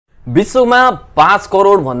विश्वमा 5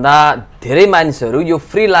 करोड भन्दा धेरै मानिसहरू यो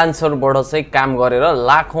फ्रीलान्सरबाट चाहिँ काम गरेर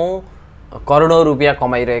लाखौं करोडौं रुपैयाँ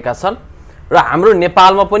कमाइरहेका छन् र हाम्रो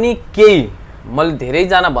नेपालमा पनि केही मैले धेरै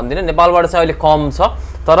जना भन्दिन नेपालबाट चाहिँ अहिले कम छ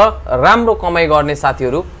तर राम्रो कमाइ गर्ने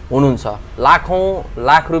साथीहरू हुनुहुन्छ लाखौं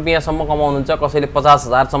लाख रुपैयाँसम्म कमाउनुहुन्छ कसैले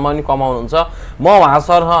 50,000 सम्म पनि कमाउनुहुन्छ म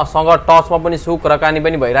उहाँसँग टचमा पनि छु कुराकानी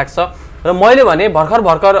पनि भइराख्छ र मैले भने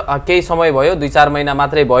भर्खर केही समय भयो 2-4 महिना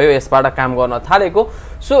मात्रै भयो यसबाट काम गर्न थालेको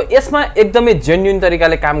सो यसमा एकदमै जेन्युइन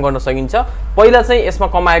तरिकाले काम गर्न सकिन्छ पहिला चाहिँ यसमा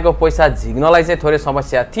कमाएको पैसा झिक्नलाई चाहिँ थोरै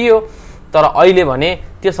समस्या थियो तर अहिले भने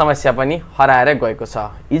त्यो समस्या पनि हराएर गएको छ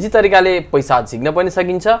इजी तरिकाले पैसा झिक्न पनि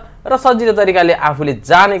सकिन्छ र सजिलो तरिकाले आफूले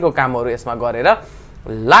जानेको कामहरू यसमा गरेर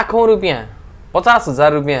लाखौं रुपैयाँ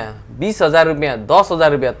 50,000 रुपैयाँ 20,000 रुपैयाँ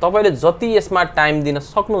 10,000 रुपैयाँ तपाईले जति यसमा टाइम दिन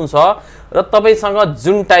सक्नुहुन्छ र तपाईसँग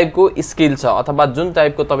जुन टाइपको स्किल छ अथवा जुन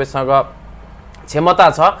टाइपको तपाईसँग क्षमता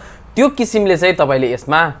छ त्यो किसिमले चाहिँ तपाईले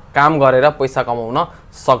यसमा काम गरेर पैसा कमाउन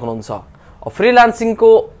सक्नुहुन्छ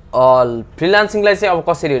फ्रीलान्सिङलाई चाहिँ अब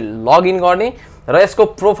कसरी लगइन गर्ने र यसको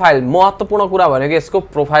प्रोफाइल महत्त्वपूर्ण कुरा भनेको यसको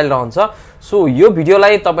प्रोफाइल रहन्छ सो यो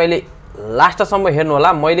भिडियोलाई तपाईले लास्टसम्म हेर्नु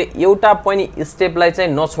होला मैले एउटा पनि स्टेपलाई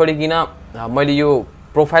चाहिँ नछोडिकिन मैले यो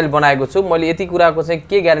प्रोफाइल बनाएको छु मैले यति कुराको चाहिँ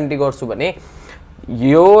के ग्यारेन्टी गर्छु भने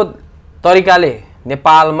यो तरिकाले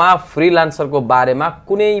नेपालमा फ्रीलान्सरको बारेमा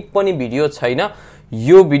कुनै पनि भिडियो छैन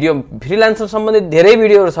यो भिडियो फ्रीलान्सर सम्बन्धित धेरै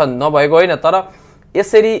भिडियोहरु छन् नभएको हैन तर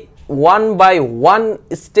यसरी 1 बाइ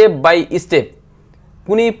 1 स्टेप बाइ स्टेप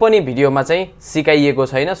कुनै पनि भिडियोमा चाहिँ सिकाइएको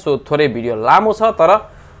छैन सो थोरै भिडियो लामो छ तर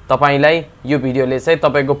तपाईलाई यो भिडियोले चाहिँ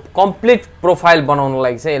तपाईको कम्प्लिट प्रोफाइल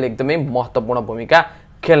बनाउनलाई चाहिँ यसले एकदमै महत्त्वपूर्ण भूमिका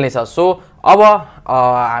खेल्नेछ सो अब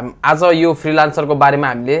आज यो फ्रीलान्सरको बारेमा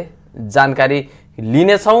हामीले जानकारी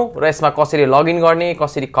लिनेछौं र यसमा कसरी लगइन गर्ने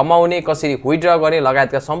कसरी कमाउने कसरी विथड्र गर्ने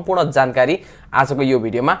लगायतका सम्पूर्ण जानकारी आजको यो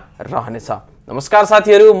भिडियोमा रहनेछ नमस्कार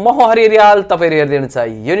साथीहरु म हरि रियाल तपाईहरु हेर्दै हुनुहुन्छ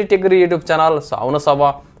युनिटेक युट्युब च्यानल सो आउनुहोस् अब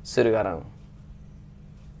सुरु गरौँ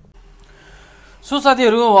सो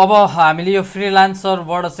साथीहरु अब हामीले यो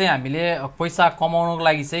फ्रीलान्सरबाट चाहिँ हामीले पैसा कमाउनको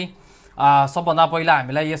लागि चाहिँ सबभन्दा पहिला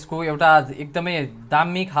हामीलाई यसको एउटा एकदमै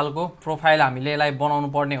दामी खालको प्रोफाइल हामीले यसलाई बनाउनु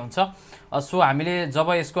पर्ने हुन्छ सो हामीले जब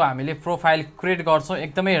यसको हामीले प्रोफाइल क्रिएट गर्छौं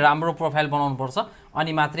एकदमै राम्रो प्रोफाइल बनाउनु पर्छ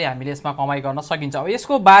अनि मात्रै हामीले यसमा कमाइ गर्न सकिन्छ अब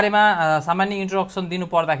यसको बारेमा सामान्य इन्ट्रोडक्सन दिनु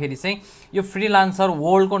पर्दाखेरि चाहिँ यो फ्रीलान्सर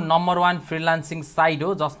वर्ल्डको नम्बर 1 फ्रीलान्सिङ साइट हो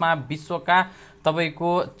जसमा विश्वका तपाईको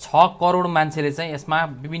 6 करोड मान्छेले चाहिँ यसमा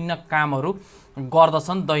विभिन्न कामहरु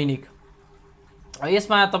गर्दछन् दैनिक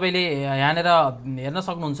यसमा तपाईले यहाँनेर हेर्न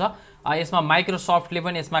सक्नुहुन्छ यसमा माइक्रोसफ्टले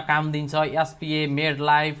पनि यसमा काम दिन्छ एसपीए मेड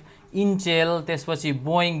लाइफ इन्टेल त्यसपछि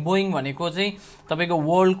बोइङ भनेको चाहिँ तपाईको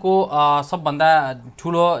वर्ल्डको सबभन्दा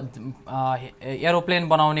ठुलो एरोप्लेन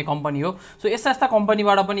बनाउने कम्पनी हो सो यस्ता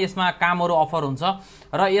कम्पनीबाट पनि यसमा कामहरु अफर हुन्छ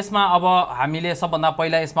र यसमा अब हामीले सबभन्दा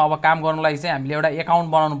पहिला यसमा अब काम गर्नलाई चाहिँ हामीले एउटा अकाउन्ट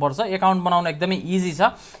बनाउनु पर्छ अकाउन्ट बनाउन एकदमै इजी छ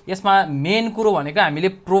यसमा मेन कुरो भनेको हामीले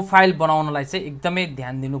प्रोफाइल बनाउनलाई चाहिँ एकदमै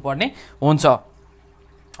ध्यान दिनुपर्ने हुन्छ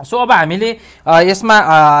सो अब हामीले यसमा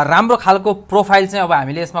राम्रो खालको प्रोफाइल चाहिँ अब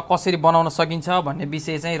हामीले यसमा कसरी बनाउन सकिन्छ भन्ने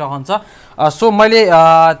विषय चाहिँ रहन्छ सो मैले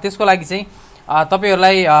त्यसको लागि चाहिँ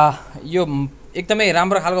तपाईहरुलाई यो एकदमै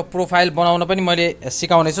राम्रो खालको प्रोफाइल बनाउन पनि मैले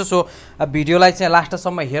सिकाउने छु सो भिडियोलाई चाहिँ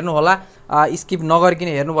लास्टसम्म हेर्नु होला स्किप नगरिकिन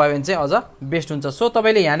हेर्नु भयो भने चाहिँ अझ बेस्ट हुन्छ सो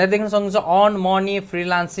तपाईले यहाँ देख्न सक्नुहुन्छ अर्न मनी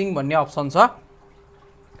फ्रीलान्सिङ भन्ने अप्सन छ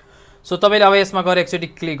सो तपाईले अब यसमा गएर एकचोटी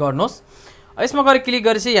क्लिक गर्नुहोस् यसमा गएर क्लिक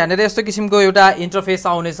गरेपछि यहाँनेर यस्तो किसिमको एउटा इन्टरफेस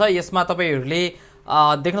आउनेछ यसमा तपाईहरुले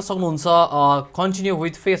देख्न सक्नुहुन्छ कन्टिन्यू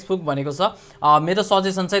विथ फेसबुक भनेको छ मेरो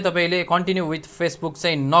सजेसन चाहिँ तपाईले कन्टिन्यू विथ फेसबुक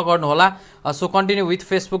चाहिँ नगर्नु होला सो कन्टिन्यू विथ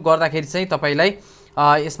फेसबुक गर्दाखेरि चाहिँ तपाईलाई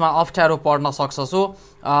यसमा अप्ठ्यारो पर्न सक्छ सो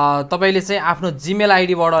तपाईले चाहिँ आफ्नो जीमेल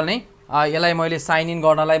आईडी बाट नै यसलाई मैले साइन इन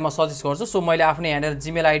गर्नलाई म सजेस्ट गर्छु सो मैले आफ्नो यहाँनेर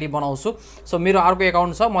जीमेल आईडी बनाउँछु सो मेरो अर्को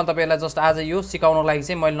अकाउन्ट छ म तपाईहरुलाई जस्ट आज यो सिकाउनको लागि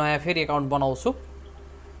चाहिँ मैले नयाँ फेरि अकाउन्ट बनाउँछु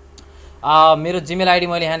मेरो जीमेल आईडी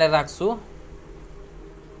मैले यहाँनेर राख्छु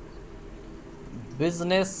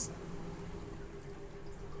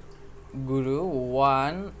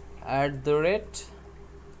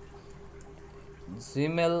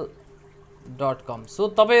businessguru1@gmail.com सो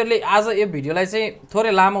तपाईहरुले आज यो भिडियोलाई चाहिँ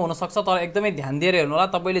थोरै लामो हुन सक्छ तर एकदमै ध्यान दिएर हेर्नु होला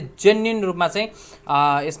तपाईले जेन्युइन रूपमा चाहिँ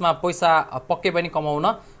यसमा पैसा पक्कै पनि कमाउन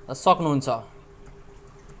सक्नुहुन्छ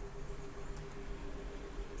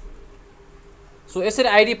सो यसरी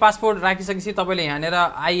आईडी पासपोर्ट राखिसकेपछि तपाईले यहाँनेर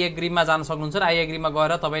आई एग्रीमा जान सक्नुहुन्छ र आई एग्रीमा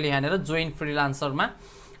गएर तपाईले यहाँनेर जोइन फ्रीलान्सरमा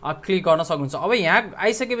क्लिक गर्न सक्नुहुन्छ अब यहाँ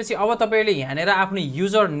आइसकेपछि अब तपाईले यहाँनेर आफ्नो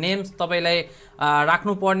युजर नेम तपाईलाई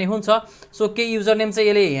राख्नु पर्ने हुन्छ सो के युजर नेम चाहिँ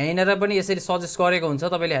यसले यहाँनेर पनि यसरी सजेस्ट गरेको हुन्छ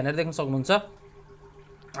तपाईले यहाँनेर देख्न सक्नुहुन्छ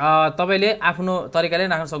तपाईले आफ्नो तरिकाले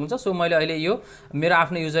राख्न सक्नुहुन्छ। सो मैले अहिले यो मेरो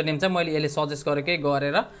आफ्नो युजर नेम चाहिँ मैले यसले सजेस्ट गरेकै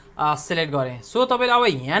गरेर सिलेक्ट गरेँ। सो तपाईले अब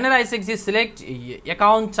यहाँनिर आइसकेपछि सिलेक्ट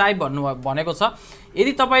एकाउन्ट टाइप भनेको छ।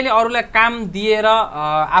 यदि तपाईले अरूलाई काम दिएर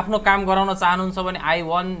आफ्नो काम गराउन चाहनुहुन्छ भने आई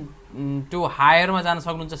वान्ट टु हायरमा जान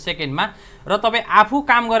सक्नुहुन्छ सेकेन्डमा, र तपाईँ आफू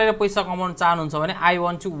काम गरेर पैसा कमाउन चाहनुहुन्छ भने आई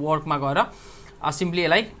वान्ट टु वर्कमा गएर सिम्पली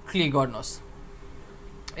यसलाई क्लिक गर्नुहोस्।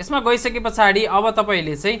 यसमा गइसके पछाडि अब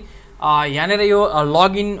तपाईँले चाहिँ यहाँनिर यो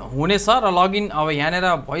लगइन हुनेछ र लगइन अब यहाँनिर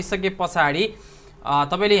भइसके पछाडि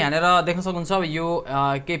तपाईँले यहाँनिर देख्न सक्नुहुन्छ अब यो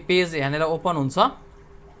के पेज यहाँनिर ओपन हुन्छ।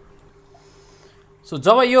 सो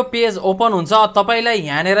जब यो पेज ओपन हुन्छ तपाईलाई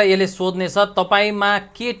यहाँनिर यसले सोध्नेछ तपाईमा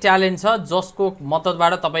के ट्यालेन्ट छ जसको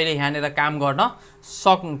मद्दतबाट तपाईले यहाँनिर काम गर्न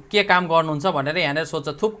के काम गर्नुहुन्छ भनेर यहाँनिर सोध्छ।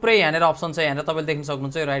 थुप्रै यहाँनिर अप्सन छ, यहाँनिर तपाईले देख्न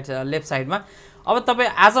सक्नुहुन्छ यो राइट लेफ्ट साइडमा। अब तपाईँ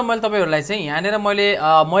आज मैले तपाईँहरूलाई चाहिँ यहाँनिर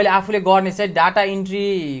मैले आफूले गर्ने चाहिँ डाटा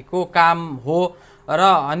इन्ट्रीको काम हो र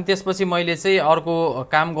अनि त्यसपछि मैले चाहिँ अर्को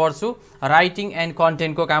काम गर्छु राइटिङ एन्ड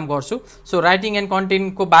कन्टेन्टको काम गर्छु। सो राइटिङ एन्ड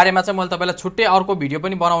कन्टेन्टको बारेमा चाहिँ मैले तपाईँलाई छुट्टै अर्को भिडियो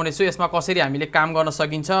पनि बनाउने छु, यसमा कसरी हामीले काम गर्न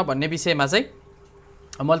सकिन्छ भन्ने विषयमा चाहिँ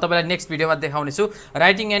मैले तपाईँलाई नेक्स्ट भिडियोमा देखाउने छु।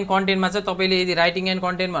 राइटिङ एन्ड कन्टेन्टमा चाहिँ तपाईँले यदि राइटिङ एन्ड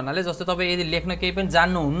कन्टेन्ट भन्नाले जस्तो तपाईँ यदि लेख्न केही पनि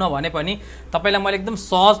जान्नुहुन्न भने पनि तपाईँलाई मैले एकदम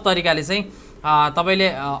सहज तरिकाले चाहिँ तपाईले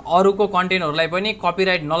अरूको कन्टेन्टहरूलाई पनि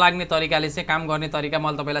कपिराइट नलाग्ने तरिकाले चाहिँ काम गर्ने तरिका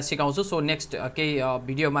मैले तपाईँलाई सिकाउँछु। सो नेक्स्ट केही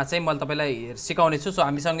भिडियोमा चाहिँ मैले तपाईँलाई सिकाउने छु। सो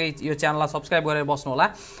हामीसँगै यो च्यानललाई सब्सक्राइब गरेर बस्नु होला।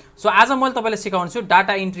 सो आज मैले तपाईँलाई सिकाउने छु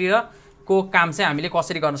डाटा इन्ट्री र को काम चाहिँ हामीले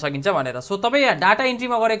कसरी गर्न सकिन्छ भनेर। सो तपाईँ डाटा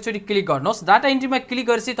इन्ट्रीमा गएर एकचोटि क्लिक गर्नुहोस्। डाटा इन्ट्रीमा क्लिक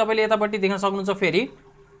गरेपछि तपाईँले यतापट्टि देख्न सक्नुहुन्छ फेरि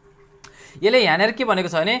यसले यहाँनिर के भनेको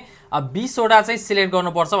छ भने 20 वटा चाहिँ सिलेक्ट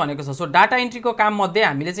गर्नुपर्छ भनेको छ। सो डाटा इन्ट्रीको काम मध्ये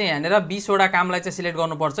हामीले चाहिँ यहाँनिर 20 वटा कामलाई चाहिँ सिलेक्ट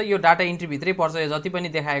गर्नुपर्छ। यो डाटा इन्ट्री भित्रै पर्छ यो जति पनि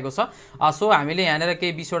देखाएको छ। सो हामीले यहाँनिर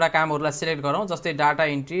केही 20 वटा कामहरूलाई सिलेक्ट गरौँ, जस्तै डाटा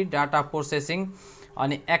इन्ट्री, डाटा प्रोसेसिङ,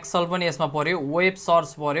 अनि एक्सेल पनि यसमा पर्यो, वेब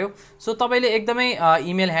सर्च पर्यो। सो तपाईँले एकदमै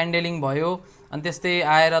इमेल ह्यान्डलिङ भयो, अनि त्यस्तै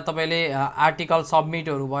आएर तपाईँले आर्टिकल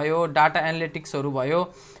सबमिटहरू भयो, डाटा एनालिटिक्सहरू भयो,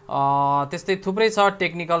 त्यस्तै थुप्रै छ,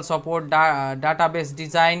 टेक्निकल सपोर्ट, डाटाबेस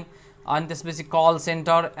डिजाइन, अनि त्यसपछि कल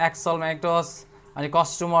सेन्टर, एक्सेल म्याट्रिक्स, अनि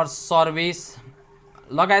कस्टमर सर्भिस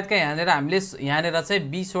लगायतका यहाँनिर हामीले यहाँनिर चाहिँ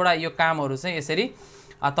 20 वटा यो कामहरू चाहिँ यसरी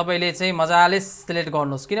तपाईले चाहिँ मजाले सिलेक्ट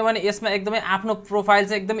गर्नुहोस्, किनभने यसमा एकदमै आफ्नो प्रोफाइल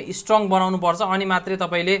चाहिँ एकदमै स्ट्रङ बनाउनु पर्छ अनि मात्रै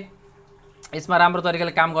तपाईले यसमा राम्रो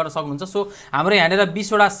तरिकाले काम गर्न सक्नुहुन्छ। सो हाम्रो यहाँनिर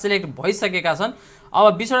 20 वटा सिलेक्ट भइसकेका छन्।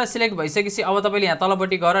 अब 20 वटा सिलेक्ट भइसकेपछि अब तपाईँले यहाँ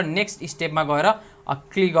तलपट्टि गएर नेक्स्ट स्टेपमा गएर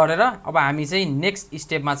क्लिक गरेर अब हामी चाहिँ नेक्स्ट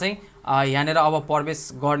स्टेपमा चाहिँ यहाँनिर अब प्रवेश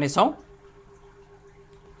गर्नेछौँ।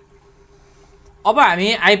 अब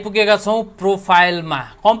हामी आइपुगेका छौँ प्रोफाइलमा।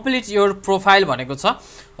 कम्प्लिट योर प्रोफाइल भनेको छ।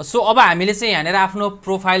 सो अब हामीले चाहिँ यहाँनिर आफ्नो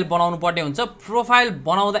प्रोफाइल बनाउनु पर्ने हुन्छ। प्रोफाइल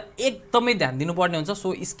बनाउँदा एकदमै ध्यान दिनुपर्ने हुन्छ।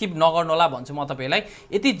 सो स्किप नगर्नु होला भन्छु म तपाईँलाई।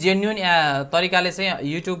 यति जेन्युन तरिकाले चाहिँ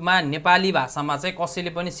युट्युबमा नेपाली भाषामा चाहिँ कसैले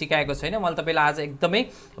पनि सिकाएको छैन। मैले तपाईँलाई आज एकदमै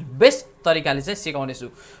बेस्ट तरिकाले चाहिँ सिकाउने छु।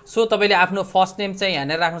 सो तपाईँले आफ्नो फर्स्ट नेम चाहिँ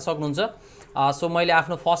यहाँनिर राख्न सक्नुहुन्छ। सो मैले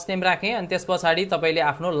आफ्नो फर्स्ट नेम राखेँ, अनि त्यस पछाडि तपाईँले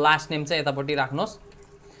आफ्नो लास्ट नेम चाहिँ यतापट्टि राख्नुहोस्।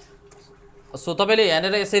 सो तपाईँले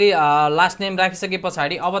यहाँनिर यसरी लास्ट नेम राखिसके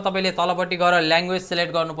पछाडि अब तपाईँले तलपट्टि गएर ल्याङ्ग्वेज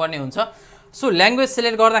सिलेक्ट गर्नुपर्ने हुन्छ। सो ल्याङ्ग्वेज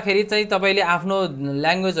सिलेक्ट गर्दाखेरि चाहिँ तपाईँले आफ्नो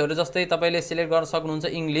ल्याङ्ग्वेजहरू जस्तै तपाईँले सिलेक्ट गर्न सक्नुहुन्छ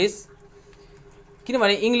इङ्ग्लिस,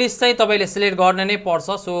 किनभने इङ्ग्लिस चाहिँ तपाईँले सिलेक्ट गर्न नै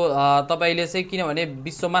पर्छ। सो तपाईँले चाहिँ किनभने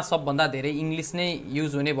विश्वमा सबभन्दा धेरै इङ्ग्लिस नै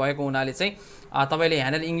युज हुने भएको हुनाले चाहिँ तपाईँले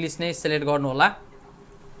यहाँनिर इङ्ग्लिस नै सिलेक्ट गर्नुहोला।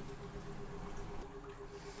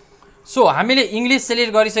 सो हामीले इङ्ग्लिस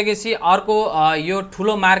सिलेक्ट गरिसकेपछि अर्को यो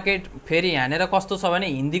ठुलो मार्केट फेरि यहाँनिर कस्तो छ भने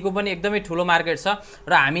हिन्दीको पनि एकदमै ठुलो मार्केट छ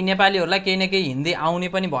र हामी नेपालीहरूलाई केही न केही हिन्दी आउने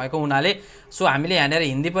पनि भएको हुनाले सो हामीले यहाँनिर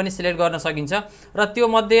हिन्दी पनि सिलेक्ट गर्न सकिन्छ। र त्यो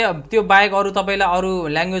मध्ये त्यो बाहेक अरू तपाईँलाई अरू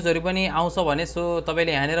ल्याङ्ग्वेजहरू पनि आउँछ भने सो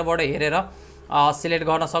तपाईँले यहाँनिरबाट हेरेर सिलेक्ट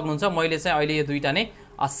गर्न सक्नुहुन्छ। मैले चाहिँ अहिले यो दुईवटा नै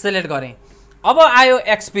सिलेक्ट गरेँ। अब आयो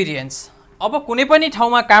एक्सपिरियन्स। अब कुनै पनि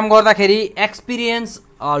ठाउँमा काम गर्दाखेरि एक्सपिरियन्स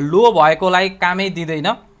लो भएकोलाई कामै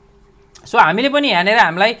दिँदैन। सो हामीले पनि यहाँनिर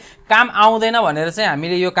हामीलाई काम आउँदैन भनेर चाहिँ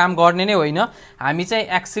हामीले यो काम गर्ने नै होइन। हामी चाहिँ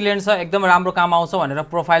एक्सिलेन्ट छ, एकदम राम्रो काम आउँछ भनेर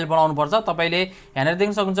प्रोफाइल बनाउनुपर्छ। तपाईँले यहाँनिर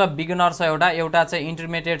देख्न सक्नुहुन्छ बिगिनर छ एउटा चाहिँ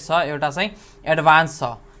इन्टरमिडिएट छ, एउटा चाहिँ एडभान्स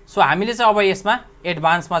छ। सो हामीले चाहिँ अब यसमा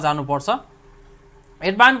एडभान्समा जानुपर्छ।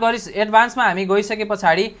 एडभान्समा हामी गइसके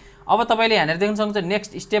पछाडि अब तपाईँले यहाँनिर देख्न सक्नुहुन्छ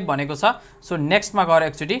नेक्स्ट स्टेप भनेको छ। सो नेक्स्टमा गएर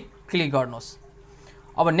एकचोटि क्लिक गर्नुहोस्।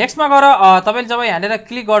 अब नेक्स्टमा गएर तपाईँले जब यहाँनिर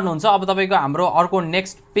क्लिक गर्नुहुन्छ अब तपाईँको हाम्रो अर्को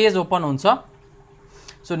नेक्स्ट पेज ओपन हुन्छ।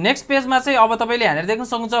 सो नेक्स्ट पेजमा चाहिँ अब तपाईँले यहाँनिर देख्न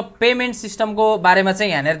सक्नुहुन्छ पेमेन्ट सिस्टमको बारेमा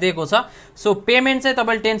चाहिँ यहाँनिर दिएको छ। सो पेमेन्ट चाहिँ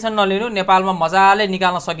तपाईँले टेन्सन नलिनु, नेपालमा मजाले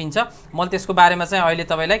निकाल्न सकिन्छ। मैले त्यसको बारेमा चाहिँ अहिले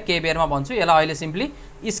तपाईँलाई केही बेरमा भन्छु। यसलाई अहिले सिम्पली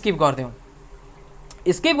स्किप गरिदिउँ।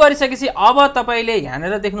 स्किप गरिसकेपछि अब तपाईँले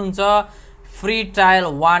यहाँनिर देख्नुहुन्छ फ्री ट्रायल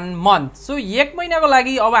 1 मन्थ। सो 1 महिनाको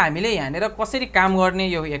लागि अब हामीले यहाँनिर कसरी काम गर्ने,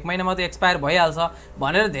 यो 1 महिनामा त एक्सपायर भइहाल्छ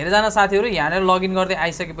भनेर धेरैजना साथीहरू यहाँनिर लगइन गर्दै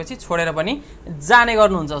आइसकेपछि छोडेर पनि जाने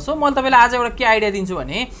गर्नुहुन्छ। सो मैले तपाईँलाई आज एउटा के आइडिया दिन्छु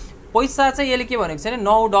भने पैसा चाहिँ यसले के भनेको छ भने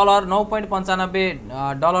 $9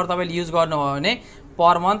 $9.95 तपाईँले युज गर्नुभयो भने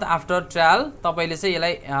पर मन्थ आफ्टर ट्रायल तपाईँले चाहिँ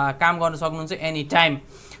यसलाई काम गर्न सक्नुहुन्छ एनी टाइम।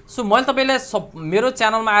 सो मैले तपाईँलाई मेरो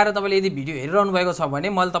च्यानलमा आएर तपाईँले यदि भिडियो हेरिरहनु भएको छ भने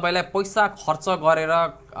मैले तपाईँलाई पैसा खर्च गरेर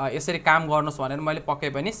यसरी काम गर्नुहोस् भनेर मैले पक्कै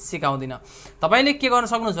पनि सिकाउँदिनँ। तपाईँले के गर्न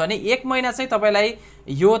सक्नुहुन्छ भने 1 महिना चाहिँ तपाईँलाई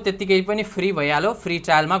यो त्यत्तिकै पनि फ्री भइहाल्यो फ्री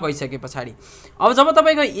ट्रायलमा गइसके पछाडि। अब जब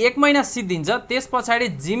तपाईँको 1 महिना सिद्धिन्छ त्यस पछाडि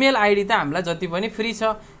जिमेल आइडी त हामीलाई जति पनि फ्री छ,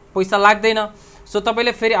 पैसा लाग्दैन। सो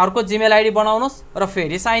तपाईँले फेरि अर्को जिमेल आइडी बनाउनुहोस् र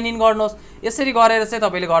फेरि साइन इन गर्नुहोस्। यसरी गरेर चाहिँ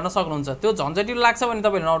तपाईँले गर्न सक्नुहुन्छ। त्यो झन्झटिलो लाग्छ भने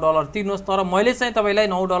तपाईँले $9 तिर्नुहोस्, तर मैले चाहिँ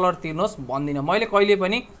तपाईँलाई $9 तिर्नुहोस् भन्दिनँ। मैले कहिले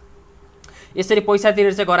पनि यसरी पैसा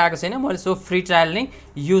तिरेर चाहिँ गराएको छैन, मैले सो फ्री ट्रायल नै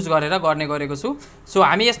युज गरेर गर्ने गरेको छु। सो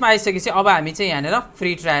हामी यसमा आइसकेपछि अब हामी चाहिँ यहाँनिर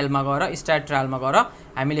फ्री ट्रायलमा गएर स्टार्ट ट्रायलमा गएर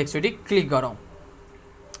हामीले एकचोटि क्लिक गरौँ।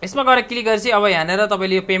 यसमा गएर क्लिक गरेपछि अब यहाँनिर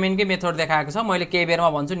तपाईँले यो पेमेन्टकै मेथड देखाएको छ। मैले केही बेरमा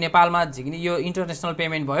भन्छु नेपालमा झिक्ने यो इन्टरनेसनल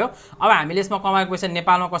पेमेन्ट भयो। अब हामीले यसमा कमाएको पैसा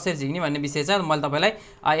नेपालमा कसरी झिक्ने भन्ने विषय चाहिँ मैले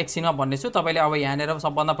तपाईँलाई एकछिनमा भन्नेछु। तपाईँले अब यहाँनिर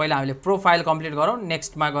सबभन्दा पहिला हामीले प्रोफाइल कम्प्लिट गरौँ,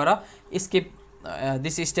 नेक्स्टमा गएर स्किप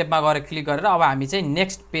दिस स्टेपमा गएर क्लिक गरेर अब हामी चाहिँ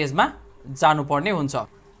नेक्स्ट पेजमा जानुपर्ने हुन्छ।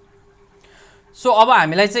 सो अब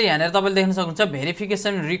हामीलाई चाहिँ यहाँनिर तपाईँले देख्न सक्नुहुन्छ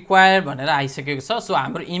भेरिफिकेसन रिक्वायर भनेर आइसकेको छ। सो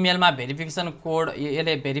हाम्रो इमेलमा भेरिफिकेसन कोड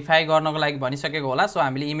यसले भेरिफाई गर्नको लागि भनिसकेको होला। सो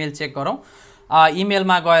हामीले इमेल चेक गरौँ।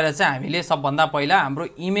 इमेलमा गएर चाहिँ हामीले सबभन्दा पहिला हाम्रो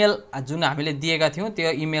इमेल जुन हामीले दिएका थियौँ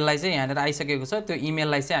त्यो इमेललाई चाहिँ यहाँनिर आइसकेको छ। त्यो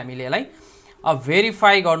इमेललाई चाहिँ हामीले यसलाई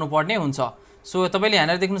भेरिफाई गर्नुपर्ने हुन्छ। सो तपाईँले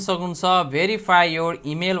यहाँनिर देख्न सक्नुहुन्छ भेरिफाई योर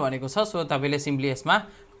इमेल भनेको छ। सो तपाईँले सिम्पली यसमा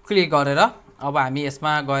क्लिक गरेर अब हामी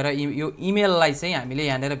यसमा गएर यो इमेललाई चाहिँ हामीले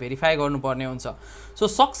यहाँनिर भेरिफाई गर्नुपर्ने हुन्छ। So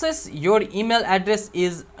success your email address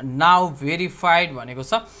is now verified भनेको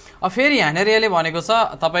छ। अब फेरि यहाँनिर यसले भनेको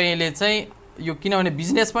छ तपाईँले चाहिँ यो किनभने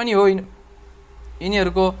बिजनेस पनि हो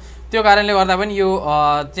यिनीहरूको, त्यो कारणले गर्दा पनि यो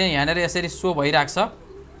चाहिँ यहाँनिर यसरी सो भइरहेको छ।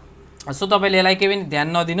 सो तपाईँले यसलाई केही पनि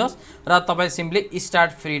ध्यान नदिनुहोस् र तपाईँ सिम्पली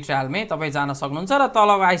स्टार्ट फ्री ट्रायलमै तपाईँ जान सक्नुहुन्छ र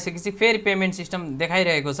तल आइसकेपछि फेरि पेमेन्ट सिस्टम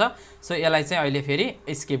देखाइरहेको छ। सो यसलाई चाहिँ अहिले फेरि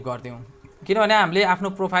स्किप गरिदिउँ, किनभने हामीले आफ्नो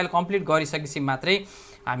प्रोफाइल कम्प्लिट गरिसकेपछि मात्रै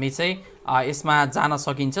हामी चाहिँ यसमा जान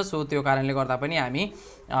सकिन्छ। सो त्यो कारणले गर्दा पनि हामी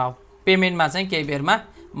पेमेन्टमा चाहिँ केही बेरमा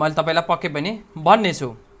मैले तपाईँलाई पक्कै पनि भन्नेछु।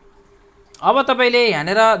 अब तपाईँले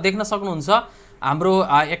यहाँनिर देख्न सक्नुहुन्छ हाम्रो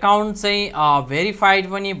एकाउन्ट चाहिँ भेरिफाइड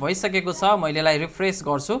पनि भइसकेको छ। मैले यसलाई रिफ्रेस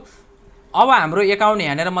गर्छु। अब हाम्रो एकाउन्ट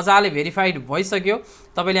यहाँनिर मजाले भेरिफाइड भइसक्यो।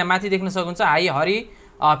 तपाईँले यहाँ माथि देख्न सक्नुहुन्छ high Hari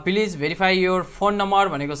please verify your phone number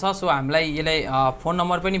भनेको छ। सो हामीलाई यसलाई फोन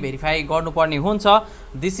नम्बर पनि भेरिफाई गर्नुपर्ने हुन्छ।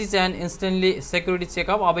 This is an instantly security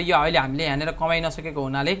checkup. अब यो अहिले हामीले यहाँनिर कमाइ नसकेको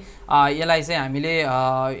हुनाले यसलाई चाहिँ हामीले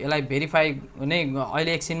यसलाई भेरिफाई नै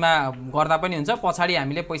अहिले एकछिनमा गर्दा पनि हुन्छ। पछाडि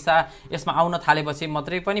हामीले पैसा यसमा आउन थालेपछि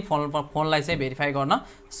मात्रै पनि फोनलाई चाहिँ भेरिफाई गर्न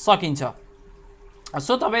सकिन्छ।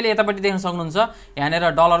 सो तपाईँले यतापट्टि देख्न सक्नुहुन्छ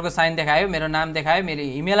यहाँनिर डलरको साइन देखायो, मेरो नाम देखायो,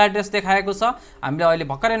 मेरो इमेल एड्रेस देखाएको छ। हामीले अहिले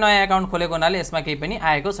भर्खरै नयाँ एकाउन्ट खोलेको हुनाले यसमा केही पनि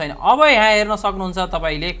आएको छैन। अब यहाँ हेर्न सक्नुहुन्छ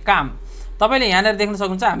तपाईँले काम, तपाईँले यहाँनिर देख्न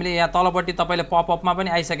सक्नुहुन्छ हामीले यहाँ तलपट्टि तपाईँले पपअपमा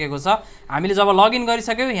पनि आइसकेको छ। हामीले जब लगइन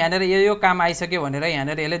गरिसक्यौँ यहाँनिर यो काम आइसक्यो भनेर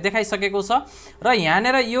यहाँनिर यसले देखाइसकेको छ। र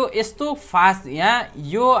यहाँनिर यो यस्तो फास्ट यहाँ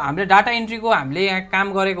यो हामीले डाटा इन्ट्रीको हामीले यहाँ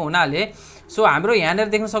काम गरेको हुनाले सो हाम्रो यहाँनिर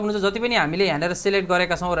देख्न सक्नुहुन्छ जति पनि हामीले यहाँनिर सिलेक्ट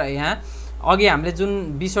गरेका छौँ र यहाँ अघि हामीले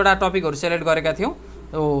जुन 20वटा टपिकहरू सेलेक्ट गरेका थियौँ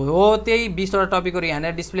हो त्यही 20वटा टपिकहरू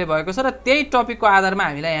यहाँनिर डिस्प्ले भएको छ र त्यही टपिकको आधारमा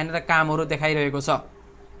हामीलाई यहाँनिर कामहरू देखाइरहेको छ।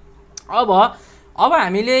 अब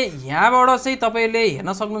हामीले यहाँबाट चाहिँ तपाईँले हेर्न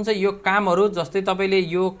सक्नुहुन्छ यो कामहरू, जस्तै तपाईँले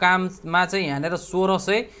यो काममा चाहिँ यहाँनिर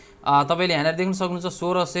 1600 तपाईँले यहाँनिर देख्न सक्नुहुन्छ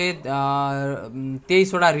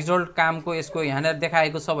 1623वटा रिजल्ट कामको यसको यहाँनिर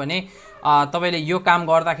देखाएको छ भने तपाईँले यो काम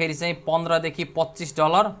गर्दाखेरि चाहिँ $15 देखि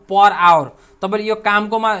 $25 पर आवर। तपाईँले यो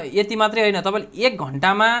कामकोमा यति मात्रै होइन, तपाईँले 1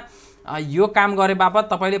 घन्टामा यो काम गरे बापत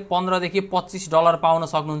तपाईँले $15 देखि $25 पाउन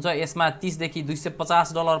सक्नुहुन्छ। यसमा $30 देखि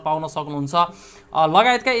 $250 पाउन सक्नुहुन्छ।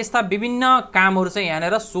 लगायतका यस्ता विभिन्न कामहरू चाहिँ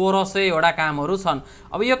यहाँनिर 1600वटा कामहरू छन्।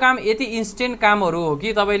 अब यो काम यति इन्स्टेन्ट कामहरू हो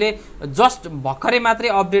कि तपाईँले जस्ट भर्खरै मात्रै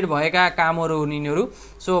अपडेट भएका कामहरू हुन् यिनीहरू।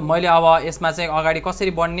 सो मैले अब यसमा चाहिँ अगाडि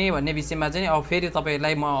कसरी बढ्ने भन्ने विषयमा चाहिँ अब फेरि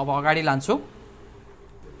तपाईँहरूलाई म अब अगाडि लान्छु।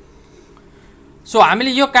 सो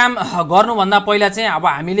हामीले यो काम गर्नुभन्दा पहिला चाहिँ अब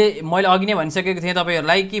हामीले मैले अघि नै भनिसकेको थिएँ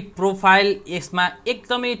तपाईँहरूलाई कि प्रोफाइल यसमा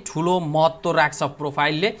एकदमै ठुलो महत्त्व राख्छ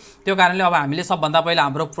प्रोफाइलले। त्यो कारणले अब हामीले सबभन्दा पहिला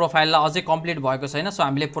हाम्रो प्रोफाइललाई अझै कम्प्लिट भएको छैन। सो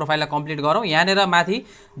हामीले प्रोफाइललाई कम्प्लिट गरौँ। यहाँनिर माथि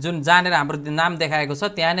जुन जहाँनिर हाम्रो नाम देखाएको छ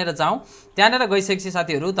त्यहाँनिर जाउँ। त्यहाँनिर गइसकेपछि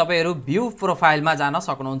साथीहरू तपाईँहरू भ्यू प्रोफाइलमा जान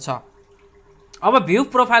सक्नुहुन्छ। अब भ्यू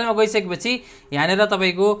प्रोफाइलमा गइसकेपछि यहाँनिर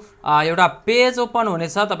तपाईँको एउटा पेज ओपन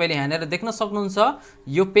हुनेछ। तपाईँले यहाँनिर देख्न सक्नुहुन्छ।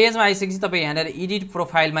 यो पेजमा आइसकेपछि तपाईँ यहाँनिर एडिट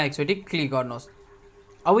प्रोफाइलमा एकचोटि क्लिक गर्नुहोस्।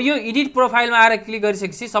 अब यो एडिट प्रोफाइलमा आएर क्लिक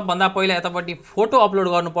गरिसकेपछि सबभन्दा पहिला यतापट्टि फोटो अपलोड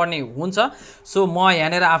गर्नुपर्ने हुन्छ। सो म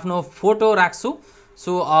यहाँनिर आफ्नो फोटो राख्छु।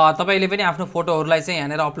 सो तपाईँले पनि आफ्नो फोटोहरूलाई चाहिँ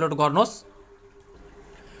यहाँनिर अपलोड गर्नुहोस्।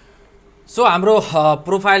 सो हाम्रो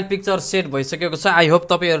प्रोफाइल पिक्चर सेट भइसकेको छ। आई होप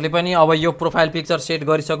तपाईँहरूले पनि अब यो प्रोफाइल पिक्चर सेट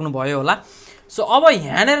गरिसक्नु भयो होला। सो अब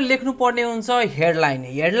यहाँनिर लेख्नुपर्ने हुन्छ हेडलाइन।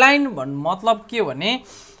 हेडलाइन मतलब के हो भने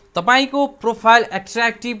तपाईको प्रोफाइल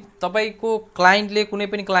एट्र्याक्टिभ, तपाईको क्लाइन्टले कुनै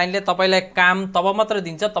पनि क्लाइन्टले तपाईलाई काम तब मात्र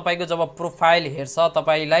दिन्छ तपाईको जब प्रोफाइल हेर्छ,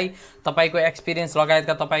 तपाईलाई तपाईको एक्सपिरियन्स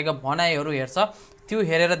लगायतका तपाईको भनाइहरू हेर्छ, त्यो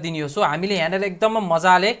हेरेर दिने हो। सो हामीले यहाँनिर एकदम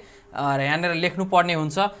मजाले यहाँनिर लेख्नुपर्ने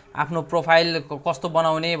हुन्छ आफ्नो प्रोफाइल कस्तो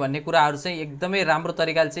बनाउने भन्ने कुराहरू चाहिँ एकदमै राम्रो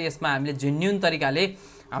तरिकाले चाहिँ यसमा हामीले जेन्युन तरिकाले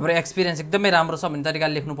हाम्रो एक्सपिरियन्स एकदमै राम्रो छ भन्ने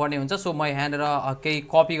तरिकाले लेख्नुपर्ने हुन्छ। सो म यहाँनिर केही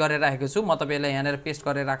कपी गरेर राखेको छु। म तपाईँहरूलाई यहाँनिर पेस्ट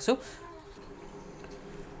गरेर राख्छु।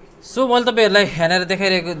 सो मैले तपाईँहरूलाई यहाँनिर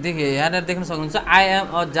यहाँनिर देख्न सक्नुहुन्छ I am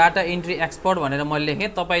a data entry expert भनेर मैले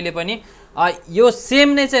लेखेँ। तपाईँले पनि यो सेम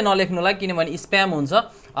नै चाहिँ नलेख्नुलाई, किनभने स्प्याम हुन्छ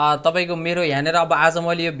तपाईँको। मेरो यहाँनिर अब आज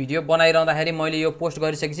मैले यो भिडियो बनाइरहँदाखेरि मैले यो पोस्ट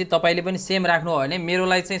गरिसकेपछि तपाईँले पनि सेम राख्नु हो भने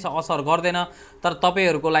मेरोलाई चाहिँ असर गर्दैन, तर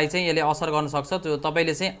तपाईँहरूको लागि चाहिँ यसले असर गर्न सक्छ। त्यो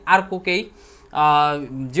तपाईँले चाहिँ अर्को केही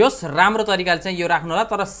जस राम्रो तरिकाले चाहिँ यो राख्नु होला,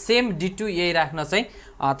 तर सेम डिटु यही राख्न चाहिँ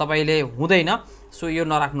तपाईँले हुँदैन। सो यो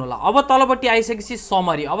नराख्नु होला। अब तलपट्टि आइसकेपछि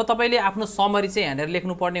समरी। अब तपाईँले आफ्नो समरी चाहिँ यहाँनिर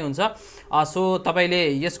लेख्नुपर्ने हुन्छ। सो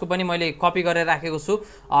तपाईँले यसको पनि मैले कपी गरेर राखेको छु।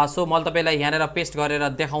 सो मैले तपाईँलाई यहाँनिर पेस्ट गरेर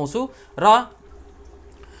देखाउँछु। र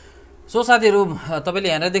सो साथीहरू तपाईँले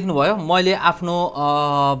यहाँनिर देख्नुभयो मैले आफ्नो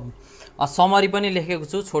समरी पनि लेखेको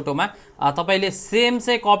छु छोटोमा। तपाईँले सेम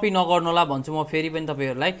चाहिँ कपी नगर्नु होला भन्छु म फेरि पनि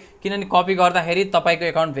तपाईँहरूलाई, किनभने कपी गर्दाखेरि तपाईँको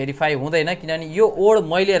एकाउन्ट भेरिफाई हुँदैन। किनभने यो वर्ड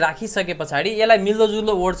मैले राखिसके पछाडि यसलाई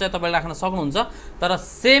मिल्दोजुल्दो वर्ड चाहिँ तपाईँले राख्न सक्नुहुन्छ, तर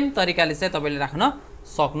सेम तरिकाले चाहिँ तपाईँले राख्न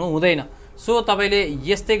सक्नु हुँदैन। सो तपाईँले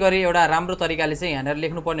यस्तै गरी एउटा राम्रो तरिकाले चाहिँ यहाँनिर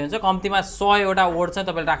लेख्नुपर्ने हुन्छ। कम्तीमा 100वटा वर्ड चाहिँ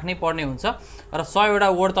तपाईँले राख्नै पर्ने हुन्छ र 100वटा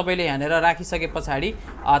वर्ड तपाईँले यहाँनिर राखिसके पछाडि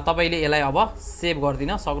तपाईँले यसलाई अब सेभ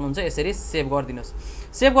गरिदिन सक्नुहुन्छ। यसरी सेभ गरिदिनुहोस्।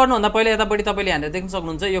 सेभ गर्नुभन्दा पहिला यतापट्टि तपाईँले यहाँनिर देख्न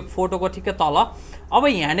सक्नुहुन्छ यो फोटोको ठिक्कै तल अब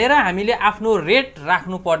यहाँनिर हामीले आफ्नो रेट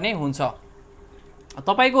राख्नुपर्ने हुन्छ।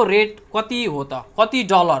 तपाईको रेट कति हो त, कति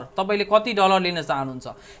डलर, तपाईले कति डलर लिन चाहनुहुन्छ।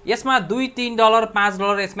 यसमा $2, $3,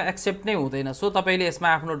 $5 यसमा एक्सेप्ट नै हुँदैन। सो तपाईले यसमा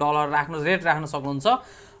आफ्नो डलर राख्नु, रेट राख्न सक्नुहुन्छ।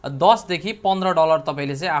 10 देखि $15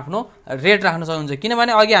 तपाईले चाहिँ आफ्नो रेट राख्न सक्नुहुन्छ।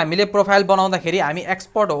 किनभने अघि हामीले प्रोफाइल बनाउँदाखेरि हामी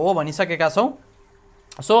एक्सपर्ट हो भनिसकेका छौँ।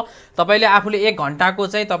 सो तपाईले आफूले 1 घण्टाको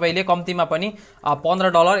चाहिँ तपाईले कम्तीमा पनि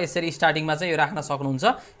 $15 यसरी स्टार्टिङमा चाहिँ यो राख्न सक्नुहुन्छ।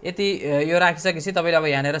 यति यो राखिसकेपछि तपाईले अब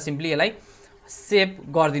यहाँनिर सिम्पली यसलाई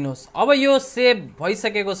सेभ गरिदिनुहोस्। अब यो सेभ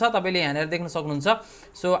भइसकेको छ, तपाईँले यहाँनिर देख्न सक्नुहुन्छ।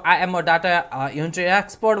 So I am a data entry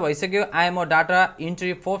expert भइसक्यो। I am a data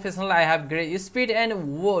entry professional, I have great speed and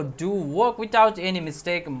do work without any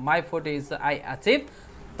mistake, my photo is I achieve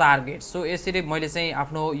target. So यसरी मैले चाहिँ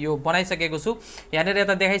आफ्नो यो बनाइसकेको छु। यहाँनिर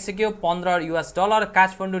यता देखाइसक्यो $15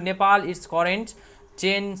 Kathmandu Nepal, it's current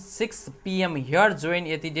 10:06 PM here, join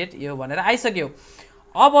यति डेट यो भनेर आइसक्यो।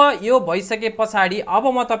 अब यो भइसके पछाडि अब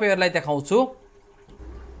म तपाईहरुलाई देखाउँछु।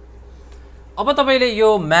 अब तपाईले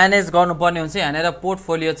यो म्यानेज गर्नुपर्ने हुन्छ। यहाँनिर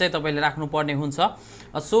पोर्टफोलियो चाहिँ तपाईले राख्नुपर्ने हुन्छ।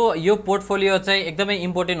 सो यो पोर्टफोलियो चाहिँ एकदमै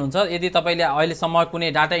इम्पोर्टेन्ट हुन्छ। यदि तपाईले अहिलेसम्म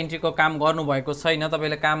कुनै डाटा इन्ट्रीको काम गर्नुभएको छैन,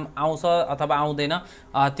 तपाईले काम आउँछ अथवा आउँदैन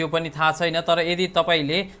त्यो पनि थाहा छैन, तर यदि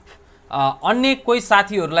तपाईले अन्य कोही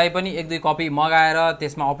साथीहरूलाई पनि 1-2 कपी मगाएर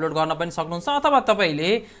त्यसमा अपलोड गर्न पनि सक्नुहुन्छ, अथवा तपाईले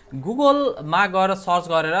गुगलमा गएर सर्च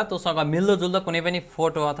गरेर त्योसँग मिल्दोजुल्दो कुनै पनि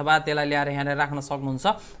फोटो अथवा त्यसलाई ल्याएर यहाँनिर राख्न सक्नुहुन्छ।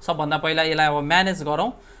 सबभन्दा पहिला यसलाई अब म्यानेज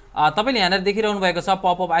गरौँ। तपाईले यहाँनिर देखिरहनु भएको छ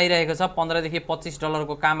पपअप आइरहेको छ, $15 देखि $25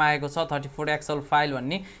 को काम आएको छ, 34 एक्सेल फाइल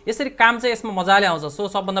भन्ने। यसरी काम चाहिँ यसमा मजाले आउँछ।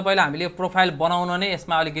 सो सबभन्दा पहिला हामीले यो प्रोफाइल बनाउन नै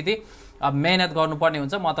यसमा अलिकति मेहनत गर्नुपर्ने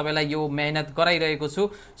हुन्छ। म तपाईलाई यो मेहनत गराइरहेको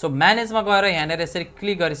छु। सो म्यानेजमा गएर यहाँनिर यसरी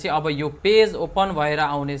क्लिक गरेपछि अब यो पेज ओपन भएर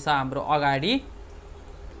आउनेछ हाम्रो अगाडि।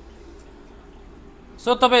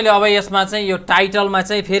 सो तपाईले अब यसमा चाहिँ यो टाइटलमा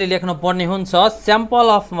चाहिँ फेरि लेख्नु पर्ने हुन्छ स्याम्पल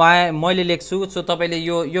अफ मैले लेख्छु। सो तपाईले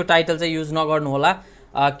यो टाइटल चाहिँ युज नगर्नु होला,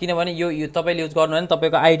 किनभने यो तपाईले युज गर्नु भने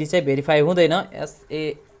तपाईको आईडी चाहिँ भेरिफाई हुँदैन।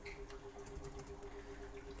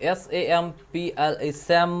 SAMPL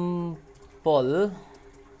sample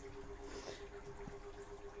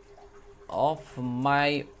of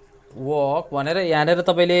my work भनेर यहाँनिर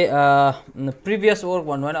तपाईले प्रिभियस वर्क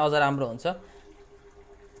भन्नु भने अझ राम्रो हुन्छ।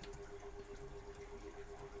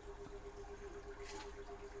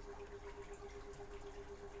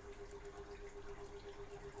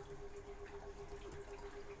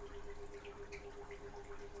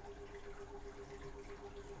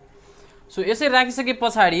 सो यसरी राखिसके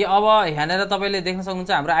पछाडि अब यहाँनिर तपाईँले देख्न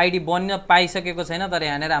सक्नुहुन्छ हाम्रो आइडी बन्न पाइसकेको छैन, तर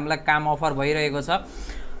यहाँनिर हामीलाई काम अफर भइरहेको छ।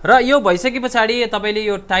 र यो भइसके पछाडि तपाईँले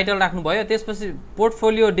यो टाइटल राख्नुभयो, त्यसपछि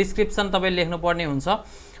पोर्टफोलियो डिस्क्रिप्सन तपाईँले लेख्नुपर्ने हुन्छ।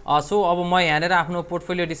 सो अब म यहाँनिर आफ्नो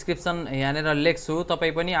पोर्टफोलियो डिस्क्रिप्सन यहाँनिर लेख्छु,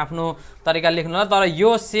 तपाईँ पनि आफ्नो तरिकाले लेख्नु होला, तर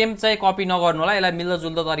यो सेम चाहिँ कपी नगर्नु होला, यसलाई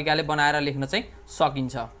मिल्दोजुल्दो तरिकाले बनाएर लेख्न चाहिँ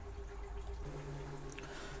सकिन्छ।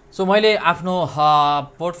 सो मैले आफ्नो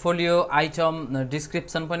पोर्टफोलियो आइटम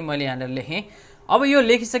डिस्क्रिप्सन पनि मैले यहाँनिर लेखेँ। अब यो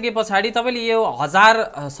लेखिसके पछाडि तपाईँले यो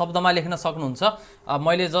 1000 शब्दमा लेख्न सक्नुहुन्छ।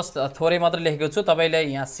 मैले जस्ट थोरै मात्र लेखेको छु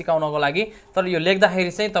तपाईँलाई यहाँ सिकाउनको लागि, तर यो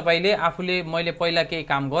लेख्दाखेरि चाहिँ तपाईँले आफूले मैले पहिला केही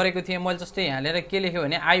काम गरेको थिएँ, मैले जस्तै यहाँ लिएर के लेख्यो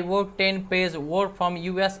भने I work 10 page work from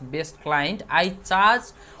US based client, I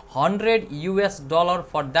charge $100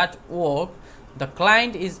 for that work, the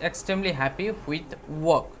client is extremely happy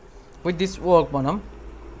with this work भनौँ,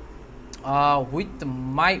 विथ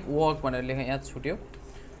माई वर्क भनेर लेखेँ, यहाँ छुट्यो,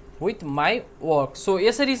 विथ माई वर्क। सो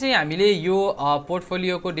यसरी चाहिँ हामीले यो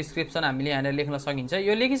पोर्टफोलियोको डिस्क्रिप्सन हामीले यहाँनिर लेख्न सकिन्छ।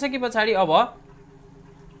 यो लेखिसके पछाडि अब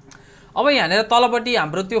यहाँनिर तलपट्टि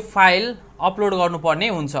हाम्रो त्यो फाइल अपलोड गर्नुपर्ने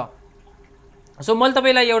हुन्छ। सो मैले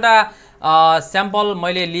तपाईँलाई एउटा स्याम्पल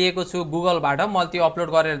मैले लिएको छु गुगलबाट, मैले त्यो अपलोड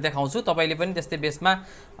गरेर देखाउँछु। तपाईँले पनि त्यस्तै बेसमा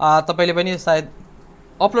तपाईँले पनि सायद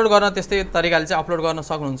अपलोड गर्न त्यस्तै तरिकाले चाहिँ अपलोड गर्न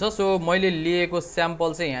सक्नुहुन्छ। सो मैले लिएको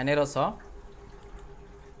स्याम्पल चाहिँ यहाँनिर छ।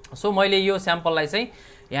 सो मैले यो स्याम्पललाई चाहिँ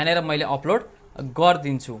यहाँनिर मैले अपलोड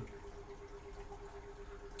गरिदिन्छु।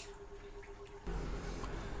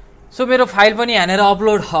 सो मेरो फाइल पनि यहाँनिर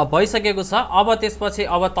अपलोड भइसकेको छ। अब त्यसपछि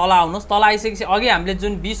अब तल आउनुहोस्। तल आइसकेपछि अघि हामीले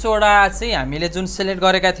जुन 20 वटा चाहिँ हामीले जुन सिलेक्ट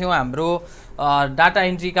गरेका थियौँ हाम्रो डाटा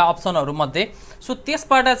एन्ट्रीका अप्सनहरूमध्ये, सो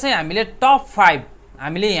त्यसबाट चाहिँ हामीले टप 5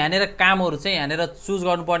 हामीले यहाँनिर कामहरू चाहिँ यहाँनिर चुज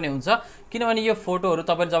गर्नुपर्ने हुन्छ। किनभने यो फोटोहरू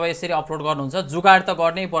तपाईँले जब यसरी अपलोड गर्नुहुन्छ, जुगाड त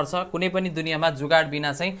गर्नै पर्छ। कुनै पनि दुनियाँमा जुगाड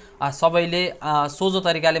बिना चाहिँ सबैले सोझो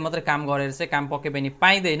तरिकाले मात्रै काम गरेर चाहिँ काम पक्कै पनि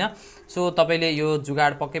पाइँदैन। सो तपाईँले यो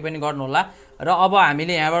जुगाड पक्कै पनि गर्नुहोला। र अब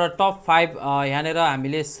हामीले यहाँबाट टप 5 यहाँनिर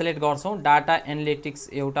हामीले सिलेक्ट गर्छौँ। डाटा एनालिटिक्स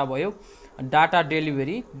एउटा भयो, डाटा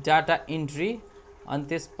डेलिभरी, डाटा इन्ट्री, अनि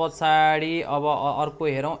त्यस पछाडि अब अर्को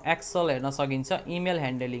हेरौँ, एक्सेल हेर्न सकिन्छ, इमेल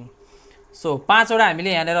ह्यान्डलिङ। सो 5 वटा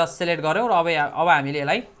हामीले यहाँनिर सिलेक्ट गऱ्यौँ र अब हामीले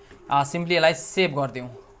यसलाई सिम्पली यसलाई सेभ गरिदिउँ।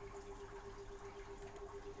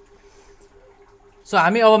 सो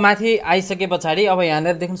हामी अब माथि आइसके पछाडि अब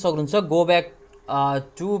यहाँनिर देख्न सक्नुहुन्छ go back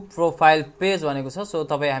to profile page भनेको छ। सो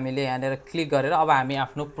तपाईँ हामीले यहाँनिर क्लिक गरेर अब हामी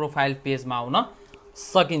आफ्नो प्रोफाइल पेजमा आउन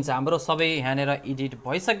सकिन्छ। हाम्रो सबै यहाँनिर एडिट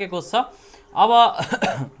भइसकेको छ। अब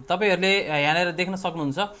तपाईहरूले यहाँनिर देख्न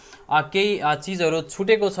सक्नुहुन्छ केही चिजहरू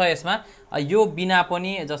छुटेको छ यसमा। यो बिना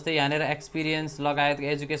पनि जस्तै यहाँनिर एक्सपिरियन्स लगायत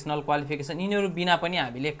एजुकेसनल क्वालिफिकेसन यिनीहरू बिना पनि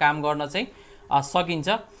हामीले काम गर्न चाहिँ सकिन्छ।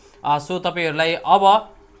 सो तपाईहरूलाई अब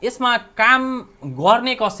यसमा काम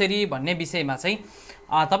गर्ने कसरी भन्ने विषयमा चाहिँ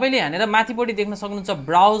तपाईँले यहाँनिर माथिपट्टि देख्न सक्नुहुन्छ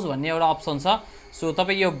ब्राउज भन्ने एउटा अप्सन छ। सो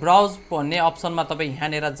तपाईँ यो ब्राउज भन्ने अप्सनमा तपाईँ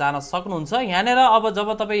यहाँनिर जान सक्नुहुन्छ। यहाँनिर अब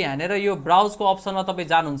जब तपाईँ यहाँनिर यो ब्राउजको अप्सनमा तपाईँ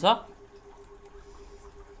जानुहुन्छ,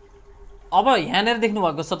 अब यहाँनिर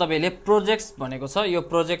देख्नुभएको छ तपाईँले प्रोजेक्ट्स भनेको छ, यो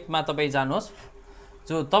प्रोजेक्टमा तपाईँ जानुहोस्।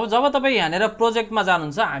 जब तपाईँ यहाँनिर प्रोजेक्टमा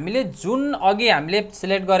जानुहुन्छ, हामीले जुन अघि हामीले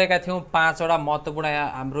सिलेक्ट गरेका थियौँ 5 वटा महत्त्वपूर्ण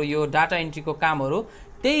हाम्रो यो डाटा एन्ट्रीको कामहरू,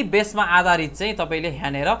 त्यही बेसमा आधारित चाहिँ तपाईँले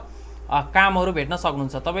यहाँनिर कामहरू भेट्न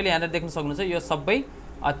सक्नुहुन्छ। तपाईँले यहाँनिर देख्न सक्नुहुन्छ यो सबै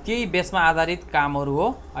त्यही बेसमा आधारित कामहरू हो।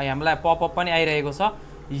 हामीलाई पपअप पनि आइरहेको छ।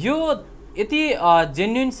 यो यति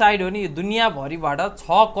जेन्युन साइट हो नि, यो दुनियाँभरिबाट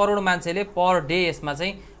 6 करोड मान्छेले पर डे यसमा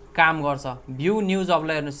चाहिँ काम गर्छ। भ्यू न्युज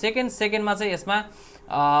अपलाई हेर्नु सेकेन्डमा चाहिँ यसमा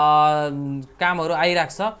कामहरू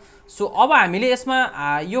आइरहेको छ। सो अब हामीले यसमा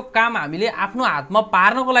यो काम हामीले आफ्नो हातमा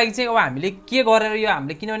पार्नको लागि चाहिँ अब हामीले के गरेर यो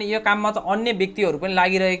हामीले, किनभने यो काममा चाहिँ अन्य व्यक्तिहरू पनि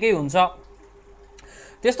लागिरहेकै हुन्छ,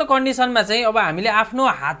 त्यस्तो कन्डिसनमा चाहिँ अब हामीले आफ्नो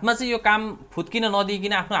हातमा चाहिँ यो काम फुत्किन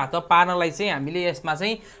नदिइकन आफ्नो हातमा पार्नलाई चाहिँ हामीले यसमा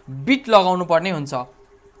चाहिँ बिट लगाउनु पर्ने हुन्छ,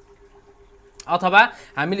 अथवा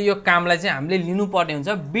हामीले यो कामलाई चाहिँ हामीले लिनुपर्ने हुन्छ,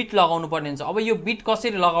 बिट लगाउनु पर्ने हुन्छ। अब यो बिट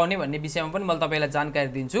कसरी लगाउने भन्ने विषयमा पनि मैले तपाईँलाई जानकारी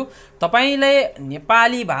दिन्छु। तपाईँले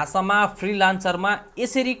नेपाली भाषामा फ्रीलान्सरमा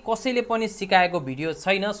यसरी कसैले पनि सिकाएको भिडियो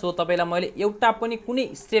छैन। सो तपाईँलाई मैले एउटा पनि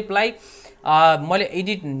कुनै स्टेपलाई मैले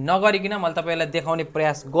एडिट नगरिकन मैले तपाईँलाई देखाउने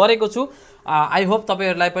प्रयास गरेको छु। आई होप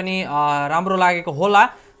तपाईँहरूलाई पनि राम्रो लागेको होला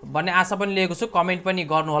भन्ने आशा पनि लिएको छु। कमेन्ट पनि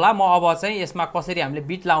गर्नुहोला। म अब चाहिँ यसमा कसरी हामीले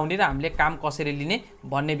बिट लाउने र हामीले काम कसरी लिने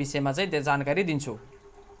भन्ने विषयमा चाहिँ जानकारी दिन्छु।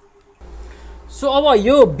 सो अब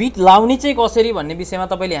यो बिट लाउने चाहिँ कसरी भन्ने विषयमा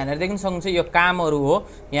तपाईँले यहाँनिर देख्न सक्नुहुन्छ यो कामहरू हो।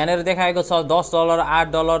 यहाँनिर देखाएको छ $10,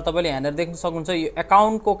 $8। तपाईँले यहाँनिर देख्न सक्नुहुन्छ यो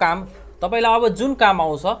एकाउन्टको काम। तपाईँलाई अब जुन काम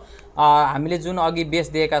आउँछ, हामीले जुन अघि बेस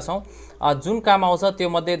दिएका छौँ जुन काम आउँछ त्यो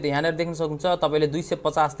मध्ये यहाँनिर देख्न सक्नुहुन्छ तपाईँले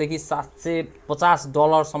 250 देखि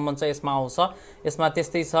 $750 सम्म चाहिँ यसमा आउँछ। यसमा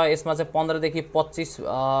त्यस्तै छ, यसमा चाहिँ 15 देखि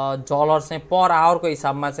 $25 चाहिँ पर आवरको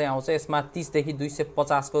हिसाबमा चाहिँ आउँछ। यसमा 30 देखि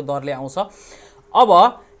 250 को दरले आउँछ। अब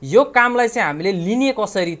यो कामलाई चाहिँ हामीले लिने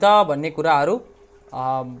कसरी त भन्ने कुराहरू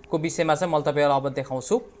को विषयमा चाहिँ मैले तपाईहरुलाई अब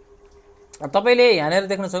देखाउँछु। तपाईले यहाँनिर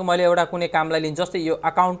देख्न सक्नुहुन्छ मैले एउटा कुनै कामलाई लिन्छु, जस्तै यो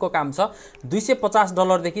अकाउन्टको काम छ,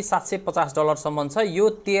 $250 देखि $750 सम्म छ। यो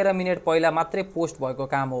 13 मिनेट पहिला मात्रै पोस्ट भएको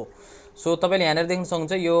काम हो। सो तपाईले यहाँनिर देख्न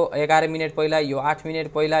सक्नुहुन्छ यो 11 मिनेट पहिला, यो 8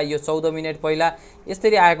 मिनेट पहिला, यो 14 मिनेट पहिला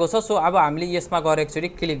यसरी आएको छ। सो अब हामीले यसमा गएर एकचोटी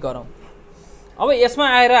क्लिक गरौँ। अब यसमा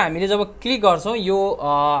आएर हामीले जब क्लिक गर्छौं यो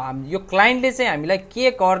क्लाइन्टले चाहिँ हामीलाई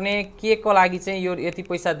के गर्ने, के को लागि चाहिँ यो यति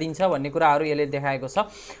पैसा दिन्छ भन्ने कुराहरू यसले देखाएको छ।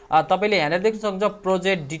 तपाईले यहाँनिर देख्न सक्नुहुन्छ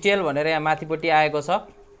प्रोजेक्ट डिटेल भनेर यहाँ माथिपट्टि आएको छ।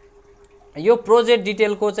 यो प्रोजेक्ट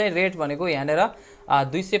डिटेलको चाहिँ रेट भनेको यहाँनिर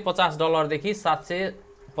 $250 देखि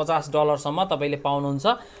 $750 सम्म तपाईले पाउनुहुन्छ।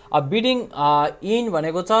 बिडिङ इन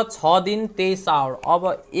भनेको छ 6 दिन 23 आवर।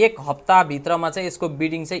 अब 1 हप्ता भित्रमा चाहिँ यसको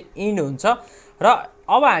बिडिङ चाहिँ इन हुन्छ। र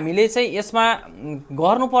अब हामीले चाहिँ यसमा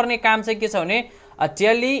गर्नुपर्ने काम चाहिँ के छ भने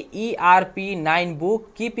tele ERP9 book,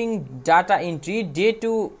 keeping data entry, day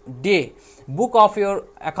to day book of your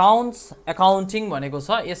accounting भनेको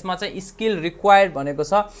छ। यसमा चाहिँ स्किल रिक्वायर्ड भनेको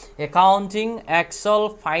छ accounting, Excel,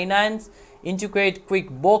 finance, integrate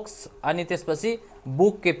quick books अनि त्यसपछि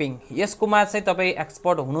बुक किपिङ। यसकोमा चाहिँ तपाईँ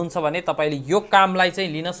एक्सपर्ट हुनुहुन्छ भने तपाईले यो कामलाई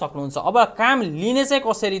चाहिँ लिन सक्नुहुन्छ। अब काम लिने चाहिँ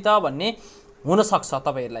कसरी त भन्ने हुन सक्छ,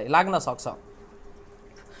 तपाईहरुलाई लाग्न सक्छ।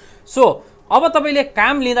 सो अब तपाईले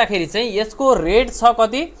काम लिँदाखेरि चाहिँ यसको रेट छ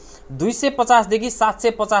कति, 250 देखि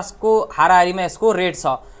 750 को हाराहारीमा यसको रेट छ।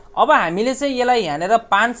 अब हामीले चाहिँ यसलाई यहाँनिर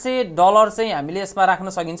 $500 चाहिँ हामीले यसमा राख्न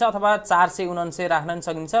सकिन्छ अथवा 479 राख्न पनि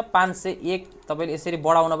सकिन्छ, 501 तपाईले यसरी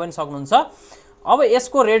बढाउन पनि सक्नुहुन्छ। अब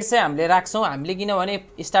यसको रेट चाहिँ हामीले राख्छौं। हामीले किनभने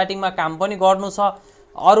स्टार्टिङमा काम पनि गर्नु छ,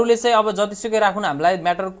 अरूले चाहिँ अब जतिसुकै राख्नु हामीलाई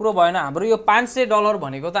म्याटर कुरो भएन। हाम्रो यो $500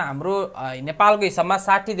 भनेको त हाम्रो नेपालको हिसाबमा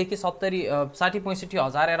 60 देखि 60-65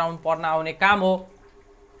 हजार अराउन्ड पर्न आउने काम हो।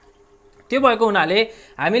 त्यो भएको हुनाले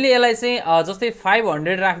हामीले यसलाई चाहिँ जस्तै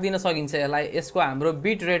 500 राखिदिन सकिन्छ। यसको हाम्रो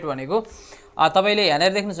बिट रेट भनेको तपाईले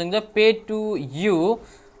यहाँनिर देख्न सक्नुहुन्छ पे टु यु।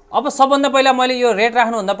 अब सबभन्दा पहिला मैले यो रेट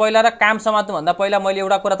राख्नुभन्दा पहिला र काम समात्नुभन्दा पहिला मैले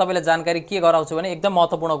एउटा कुरा तपाईलाई जानकारी के गराउँछु भने एकदम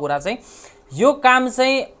महत्त्वपूर्ण कुरा चाहिँ यो काम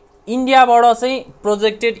चाहिँ इन्डियाबाट चाहिँ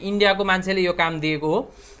प्रोजेक्टेड इन्डियाको मान्छेले यो काम दिएको हो,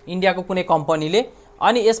 इन्डियाको कुनै कम्पनीले।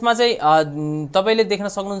 अनि यसमा चाहिँ तपाईले देख्न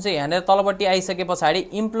सक्नुहुन्छ यहाँनिर तलपट्टि आइसके पछाडि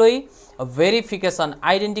इम्प्लोइ भेरिफिकेसन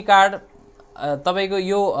आइडेन्टिटी कार्ड तपाईको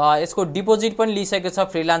यो यसको डिपोजिट पनि लिइसकेको छ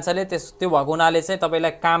फ्रीलान्सरले। त्यो भएको हुनाले चाहिँ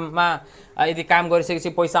तपाईलाई काममा यदि काम गरिसकेपछि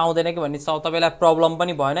पैसा आउँदैन कि भन्ने तपाईलाई प्रब्लम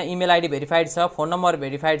पनि भएन। इमेल आइडी भेरिफाइड छ, फोन नम्बर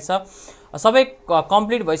भेरिफाइड छ, सबै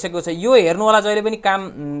कम्प्लिट भइसकेको छ। यो हेर्नु होला जहिले पनि काम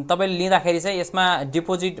तपाईले लिँदाखेरि चाहिँ यसमा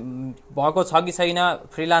डिपोजिट भएको छ कि छैन,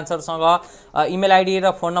 फ्रीलान्सरसँग इमेल आइडी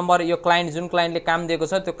र फोन नम्बर, यो क्लाइन्ट जुन क्लाइन्टले काम दिएको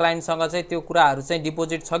छ त्यो क्लाइन्टसँग चाहिँ त्यो कुराहरू चाहिँ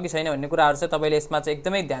डिपोजिट छ कि छैन भन्ने कुराहरू चाहिँ तपाईले यसमा चाहिँ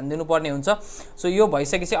एकदमै ध्यान दिनुपर्ने हुन्छ। सो यो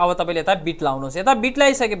भइसकेपछि अब तपाईले यता बिट लाउनुहोस्। यता बिट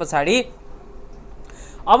लगाइसके पछाडि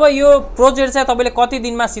अब यो प्रोजेक्ट चाहिँ तपाईले कति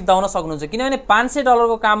दिनमा सिद्धाउन सक्नुहुन्छ, किनभने $500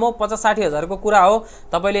 को काम हो, 50-60 हजारको कुरा हो।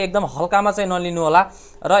 तपाईले एकदम हल्कामा चाहिँ नलिनु होला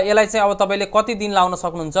र यसलाई चाहिँ अब तपाईले कति दिन लाउन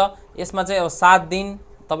सक्नुहुन्छ। यसमा चाहिँ अब 7 दिन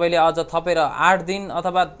तपाईले अझ थपेर 8 दिन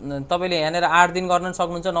अथवा तपाईले यहाँनिर 8 दिन गर्न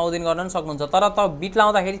सक्नुहुन्छ, 9 दिन गर्न सक्नुहुन्छ। तर त बिट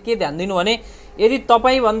लाउँदाखेरि के ध्यान दिनु भने यदि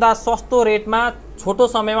तपाई भन्दा सस्तो रेटमा छोटो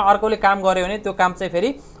समयमा अर्कोले काम गर्यो भने त्यो काम चाहिँ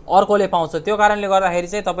फेरि अर्कोले पाउँछ। त्यो कारणले गर्दाखेरि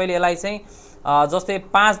चाहिँ तपाईले यसलाई चाहिँ जस्तै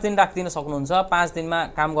 5 दिन राखिदिन सक्नुहुन्छ। 5 दिनमा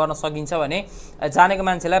काम गर्न सकिन्छ भने जानेको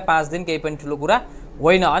मान्छेलाई 5 दिन केही पनि ठुलो कुरा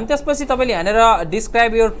होइन। अनि त्यसपछि तपाईले यहाँनिर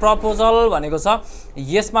डिस्क्राइब योर प्रपोजल भनेको छ।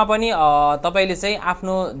 यसमा पनि तपाईले चाहिँ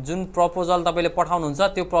आफ्नो जुन प्रपोजल तपाईले पठाउनुहुन्छ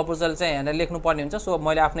त्यो प्रपोजल चाहिँ यहाँनिर लेख्नुपर्ने हुन्छ। सो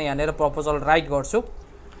मैले आफ्नो यहाँनिर प्रपोजल राइट गर्छु।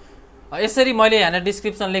 यसरी मैले यहाँनिर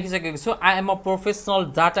डिस्क्रिप्सन लेखिसकेको छु। I am a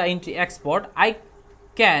professional data entry expert. I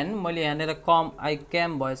can, मैले यहाँनिर कम आई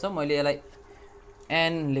क्यान भएछ, मैले यसलाई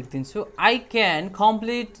an लेखिदिन्छु। I can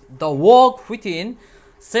complete the work within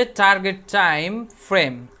set target time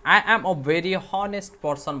frame. I am a very honest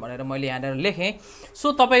person भनेर मैले यहाँनिर लेखेँ।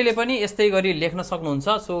 सो तपाईले पनि यस्तै गरी लेख्न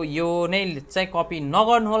सक्नुहुन्छ। सो यो नै चाहिँ कपी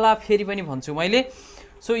नगर्नुहोला, फेरि पनि भन्छु मैले।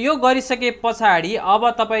 सो यो गरिसके पछाडि अब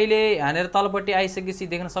तपाईले यहाँनिर तलपट्टि आइसकेपछि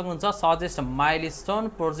देख्न सक्नुहुन्छ सजेस्ट माइलस्टोन,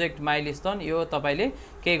 प्रोजेक्ट माइलस्टोन। यो तपाईले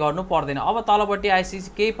केही गर्नु पर्दैन। अब तलपट्टि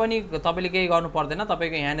आइसकेपछि केही पनि तपाईले केही गर्नु पर्दैन,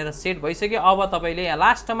 तपाईको यहाँनिर सेट भइसक्यो। अब तपाईले यहाँ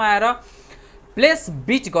लास्टमा आएर प्लेस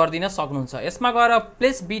बिट गरिदिन सक्नुहुन्छ। यसमा गएर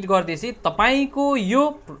प्लेस बिट गर्दिएपछि तपाईको यो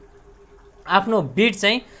आफ्नो बिट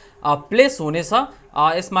चाहिँ प्लेस हुनेछ,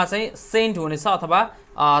 यसमा चाहिँ सेन्ड हुनेछ अथवा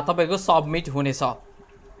तपाईको सबमिट हुनेछ।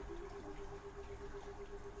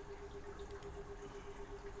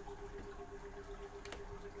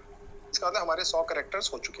 इसका मतलब हमारे 100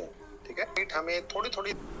 कैरेक्टर्स हो चुके हैं। ठीक है, बिट हमें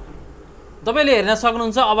थोड़ी तपाईले हेर्न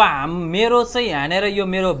सक्नुहुन्छ। अब मेरो चाहिँ यहाँनिर यो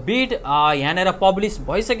मेरो बिट यहाँनिर पब्लिस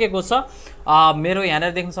भइसकेको छ। मेरो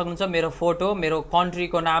यहाँनिर देख्न सक्नुहुन्छ मेरो फोटो, मेरो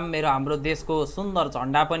कन्ट्रीको नाम, मेरो हाम्रो देशको सुन्दर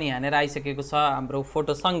झन्डा पनि यहाँनिर आइसकेको छ हाम्रो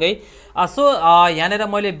फोटोसँगै। सो यहाँनिर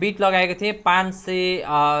मैले बिट लगाएको थिएँ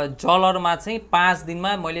 $500 चाहिँ 5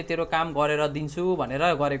 दिनमा मैले तेरो काम गरेर दिन्छु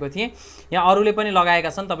भनेर गरेको थिएँ। यहाँ अरूले पनि लगाएका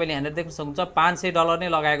छन्, तपाईँले यहाँनिर देख्न सक्नुहुन्छ $500 नै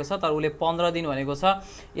लगाएको छ, तर उसले 15 दिन भनेको छ।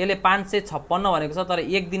 यसले 556 भनेको छ, तर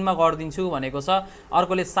 1 दिनमा गरिदिन्छु भनेको छ।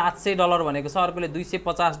 अर्कोले $700 भनेको छ, अर्कोले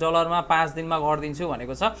 $250 मा 5 दिनमा गरिदिन्छु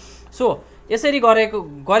भनेको छ। सो यसरी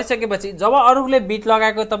गरिसकेपछि जब अरूले बिट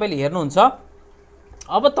लगाएको तपाईँले हेर्नुहुन्छ,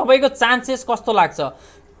 अब तपाईँको चान्सेस कस्तो लाग्छ?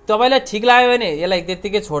 तपाईँलाई ठिक लाग्यो भने यसलाई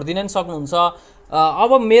त्यत्तिकै छोडिदिन नि सक्नुहुन्छ।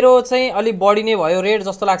 अब मेरो चाहिँ अलि बढी नै भयो रेट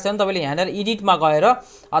जस्तो लाग्छ भने तपाईँले यहाँनिर एडिटमा गएर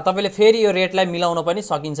तपाईँले फेरि यो रेटलाई मिलाउन पनि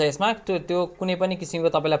सकिन्छ। यसमा त्यो कुनै पनि किसिमको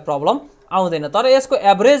तपाईँलाई प्रब्लम आउँदैन। तर यसको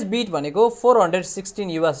एभरेज बिट भनेको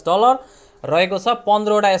 $416 रहेको छ।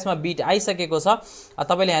 15वटा यसमा बिट आइसकेको छ,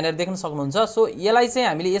 तपाईँले यहाँनिर देख्न सक्नुहुन्छ। सो यसलाई चाहिँ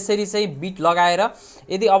हामीले यसरी चाहिँ बिट लगाएर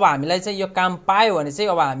यदि अब हामीलाई चाहिँ यो काम पायो भने चाहिँ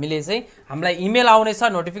अब हामीले चाहिँ हामीलाई इमेल आउनेछ,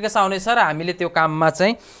 नोटिफिकेसन आउनेछ र हामीले त्यो काममा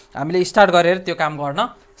चाहिँ हामीले स्टार्ट गरेर त्यो काम गर्न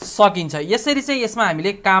सकिन्छ। यसरी चाहिँ यसमा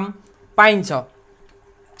हामीले काम पाइन्छ।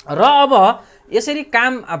 र अब यसरी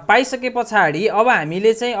काम पाइसके पछाडि अब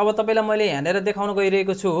हामीले चाहिँ अब तपाईँलाई मैले यहाँनिर देखाउन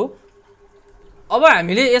गइरहेको छु। अब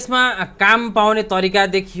हामीले यसमा काम पाउने तरिका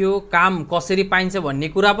देखियो, काम कसरी पाइन्छ भन्ने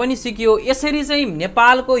कुरा पनि सिकियो। यसरी चाहिँ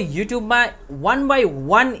नेपालको युट्युबमा 1 by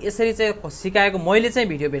 1 यसरी चाहिँ सिकाएको मैले चाहिँ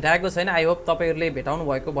भिडियो भेटाएको छैन। आई होप तपाईँहरूले भेटाउनु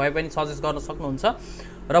भएको भए पनि सजेस्ट गर्न सक्नुहुन्छ।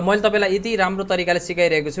 र मैले तपाईँलाई यति राम्रो तरिकाले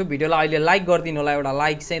सिकाइरहेको छु। भिडियोलाई अहिले लाइक गरिदिनु होला, एउटा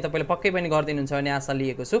लाइक चाहिँ तपाईँले पक्कै पनि गरिदिनुहुन्छ भन्ने आशा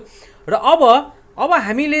लिएको छु। र अब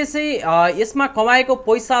हामीले चाहिँ यसमा कमाएको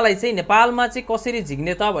पैसालाई चाहिँ नेपालमा चाहिँ कसरी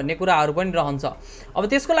झिक्ने त भन्ने कुराहरू पनि रहन्छ। अब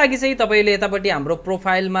त्यसको लागि चाहिँ तपाईँले यतापट्टि हाम्रो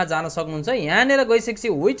प्रोफाइलमा जान सक्नुहुन्छ। यहाँनिर गइसकेपछि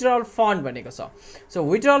विथड्रल फन्ड भनेको छ। सो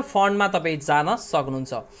विथड्रल फन्डमा तपाईँ जान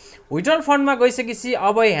सक्नुहुन्छ। विथड्रल फन्डमा गइसकेपछि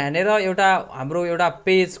अब यहाँनिर हाम्रो एउटा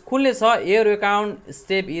पेज खुल्ने छ। Your account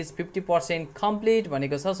step is 50% complete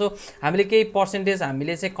भनेको छ। सो हामीले केही पर्सेन्टेज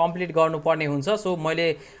हामीले चाहिँ कम्प्लिट गर्नुपर्ने हुन्छ। सो मैले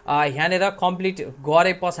यहाँनिर कम्प्लिट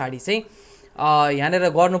गरे पछाडि चाहिँ यहाँनिर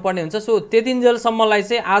गर्नुपर्ने हुन्छ। सो त्यतिन्जेलसम्मलाई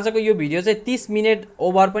चाहिँ आजको यो भिडियो चाहिँ 30 मिनट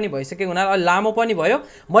ओभर पनि भइसकेको हुनाले अलि लामो पनि भयो।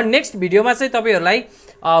 म नेक्स्ट भिडियोमा चाहिँ तपाईँहरूलाई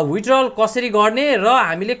विथड्रल कसरी गर्ने र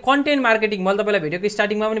हामीले कन्टेन्ट मार्केटिङ, मैले तपाईँलाई भिडियोको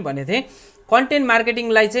स्टार्टिङमा पनि भनेको थिएँ, कन्टेन्ट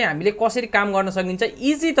मार्केटिङलाई चाहिँ हामीले कसरी काम गर्न सकिन्छ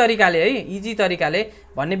इजी तरिकाले, है इजी तरिकाले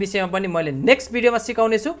भन्ने विषयमा पनि मैले नेक्स्ट भिडियोमा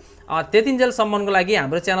सिकाउने छु। त्यतिन्जेलसम्मको लागि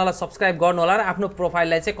हाम्रो च्यानललाई सब्सक्राइब गर्नु होला र आफ्नो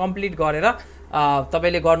प्रोफाइललाई चाहिँ कम्प्लिट गरेर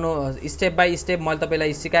तपाईले गर्नु स्टेप बाइ स्टेप मैले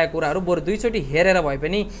तपाईलाई सिकाएको कुराहरू बरु दुईचोटी हेरेर भए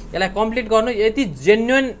पनि यसलाई कम्प्लिट गर्नु। यति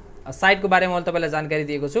जेन्युइन साइटको बारेमा मैले तपाईलाई जानकारी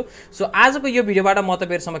दिएको छु। सो आजको यो भिडियोबाट म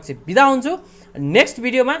तपाईहरु समक्ष बिदा हुन्छु। नेक्स्ट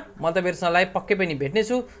भिडियोमा म तपाईहरुलाई पक्कै पनि भेट्ने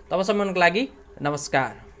छु। तबसम्मको लागि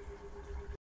नमस्कार।